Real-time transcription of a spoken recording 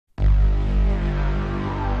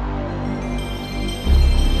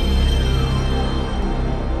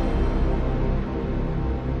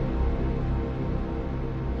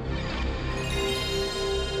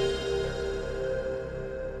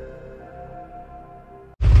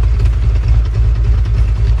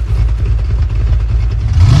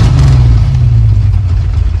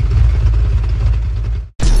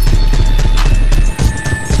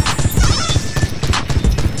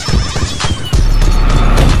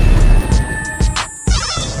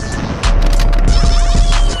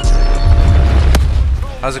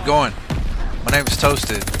How's it going? My name is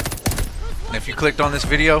Toasted, and if you clicked on this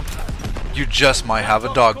video, you just might have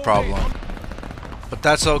a dog problem. But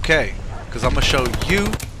that's okay, because I'm going to show you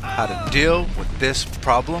how to deal with this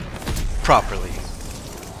problem properly.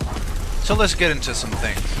 So let's get into some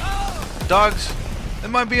things. Dogs,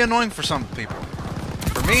 it might be annoying for some people.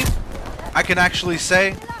 For me, I can actually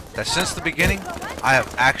say that since the beginning, I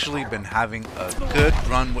have actually been having a good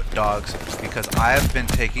run with dogs because I have been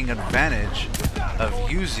taking advantage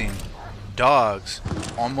of using dogs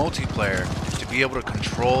on multiplayer to be able to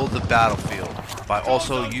control the battlefield by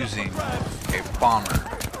also using a bomber.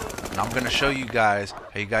 And I'm going to show you guys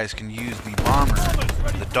how you guys can use the bomber,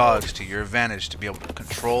 the dogs, to your advantage to be able to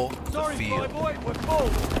control the field.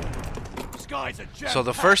 So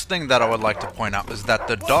the first thing that I would like to point out is that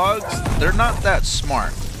the dogs, they're not that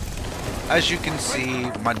smart. As you can see,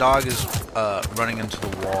 my dog is running into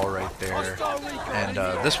the wall right there, and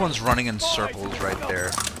this one's running in circles right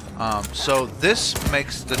there. So this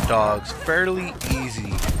makes the dogs fairly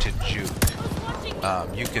easy to juke.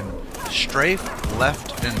 You can strafe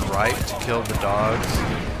left and right to kill the dogs.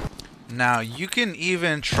 Now you can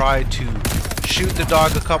even try to shoot the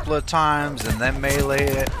dog a couple of times and then melee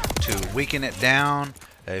it to weaken it down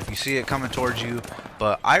if you see it coming towards you.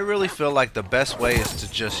 But I really feel like the best way is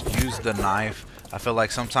to just use the knife. I feel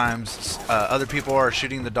like sometimes other people are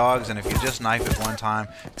shooting the dogs, and if you just knife it one time,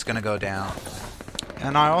 it's gonna go down.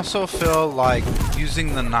 And I also feel like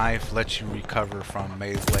using the knife lets you recover from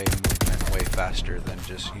melee movement way faster than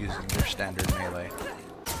just using your standard melee.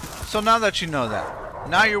 So now that you know that,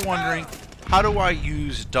 now you're wondering, how do I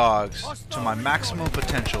use dogs to my maximum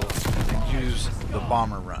potential and use the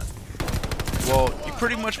bomber run? Well, you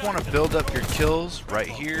pretty much want to build up your kills right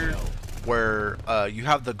here where you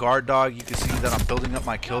have the guard dog. You can see that I'm building up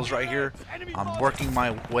my kills right here. I'm working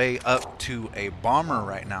my way up to a bomber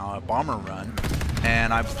right now, a bomber run.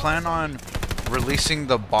 And I plan on releasing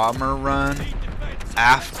the bomber run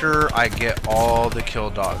after I get all the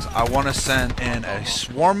kill dogs. I want to send in a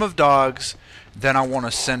swarm of dogs, then I want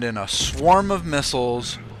to send in a swarm of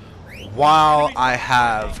missiles while I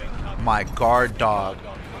have my guard dog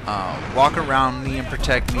walk around me and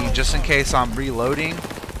protect me just in case I'm reloading.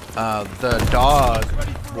 The dog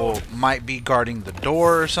might be guarding the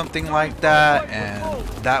door or something like that, and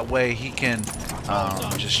that way he can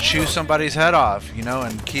just chew somebody's head off, you know,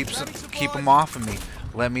 and keep them off of me.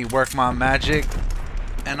 Let me work my magic.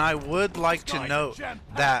 And I would like to note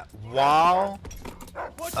that while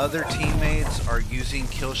other teammates are using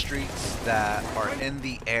kill streaks that are in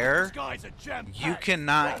the air, you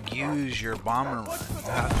cannot use your bomber run.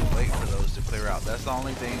 You have to wait for those to clear out. That's the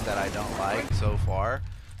only thing that I don't like so far.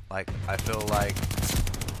 Like, I feel like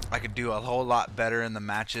I could do a whole lot better in the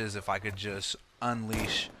matches if I could just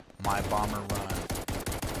unleash my bomber run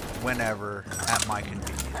whenever at my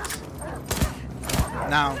convenience.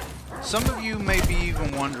 Now, some of you may be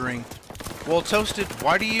even wondering, well, Toasted,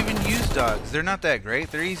 why do you even use dogs? They're not that great.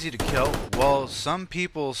 They're easy to kill. Well, some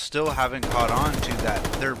people still haven't caught on to that.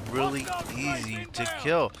 They're really easy to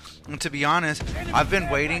kill. And to be honest, I've been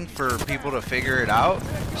waiting for people to figure it out.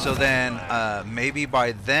 So then maybe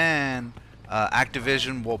by then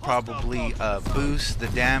Activision will probably boost the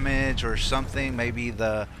damage or something. Maybe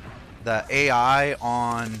the AI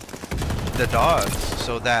on the dogs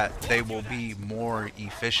so that they will be more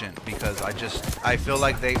efficient, because I feel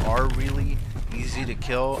like they are really easy to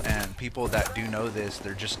kill, and people that do know this,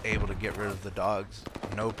 they're just able to get rid of the dogs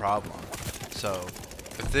no problem. So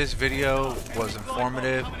if this video was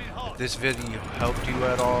informative, if this video helped you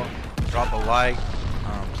at all, drop a like,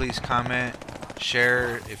 please comment,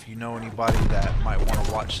 share if you know anybody that might want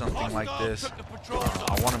to watch something like this.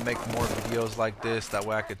 I want to make more videos like this, that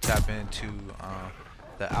way I could tap into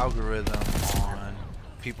the algorithm on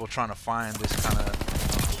people trying to find this kind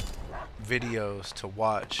of videos to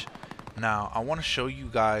watch. Now I want to show you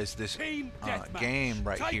guys this game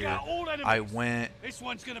right here. I went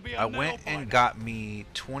and got me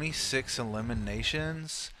 26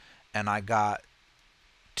 eliminations, and I got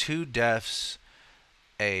 2 deaths,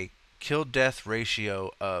 a kill death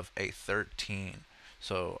ratio of a 13.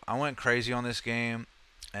 So I went crazy on this game,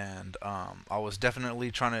 and I was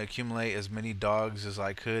definitely trying to accumulate as many dogs as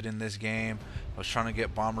I could in this game. I was trying to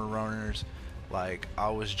get bomber runners. Like, I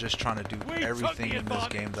was just trying to do everything in this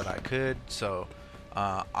game that I could. So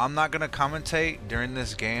I'm not gonna commentate during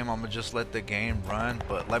this game. I'm gonna just let the game run.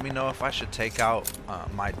 But let me know if I should take out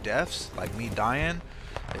my deaths, like me dying.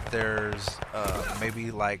 If there's maybe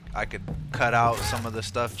like I could cut out some of the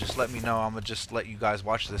stuff, just let me know. I'm gonna just let you guys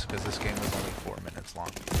watch this because this game is only 4 minutes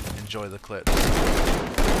long. Enjoy the clip.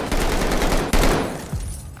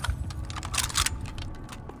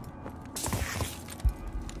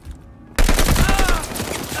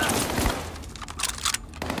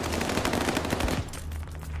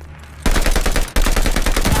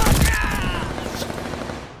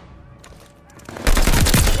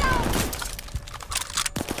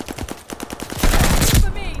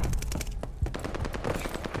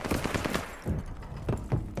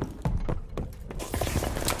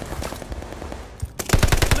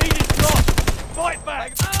 Fight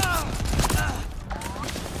back!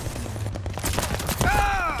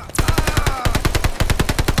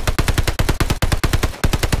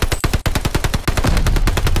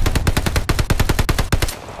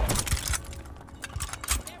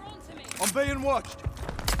 I'm being watched.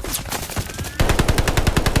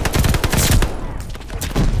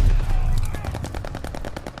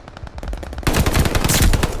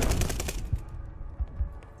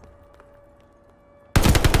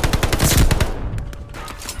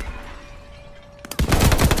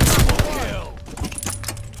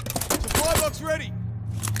 Supply box ready.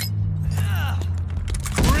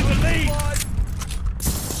 We're in the lead.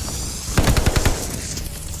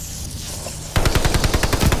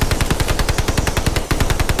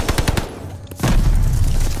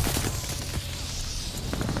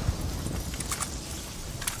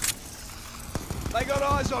 They got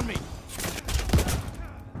eyes on me.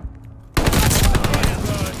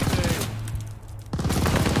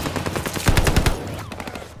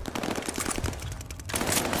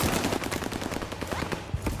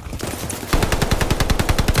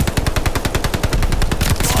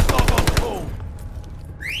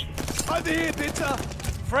 Over here, Bitter.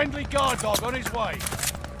 Friendly guard dog on his way.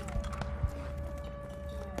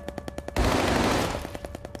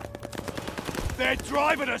 They're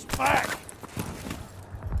driving us back.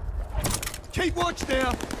 Keep watch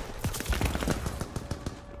now.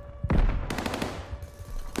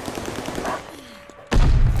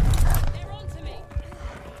 They're on to me.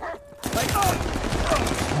 They got it.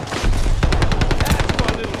 That's my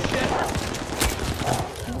little shit.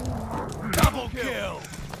 Double kill.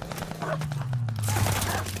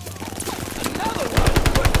 Another one.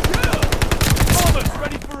 Good kill. Bombers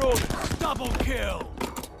ready for orders. Double kill.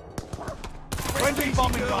 Friendly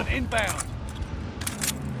bombing run inbound.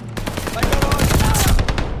 They got eyes.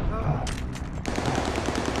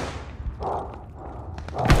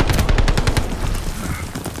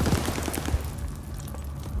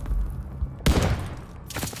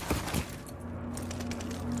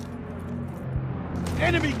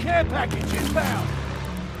 Enemy care package inbound.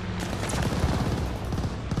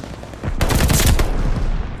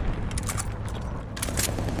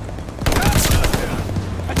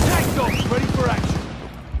 Attack dogs ready for action.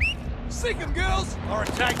 Seek 'em, girls! Our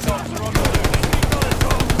attack dogs are on the loose.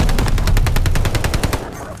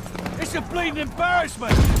 It's a bleeding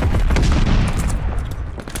embarrassment!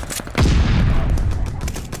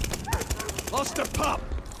 Lost a pup!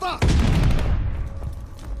 Fuck!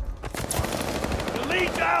 The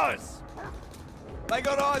lead's ours! They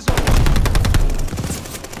got eyes on me!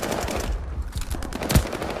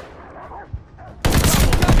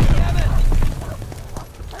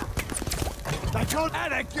 They can't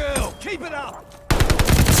add a girl! Keep it up!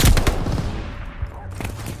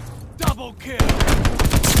 Double kill!